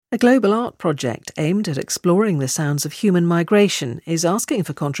A global art project aimed at exploring the sounds of human migration is asking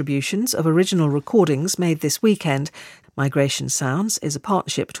for contributions of original recordings made this weekend. Migration Sounds is a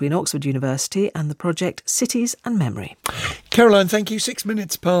partnership between Oxford University and the project Cities and Memory. Caroline, thank you. 6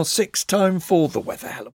 minutes past 6, time for the weather. Hello.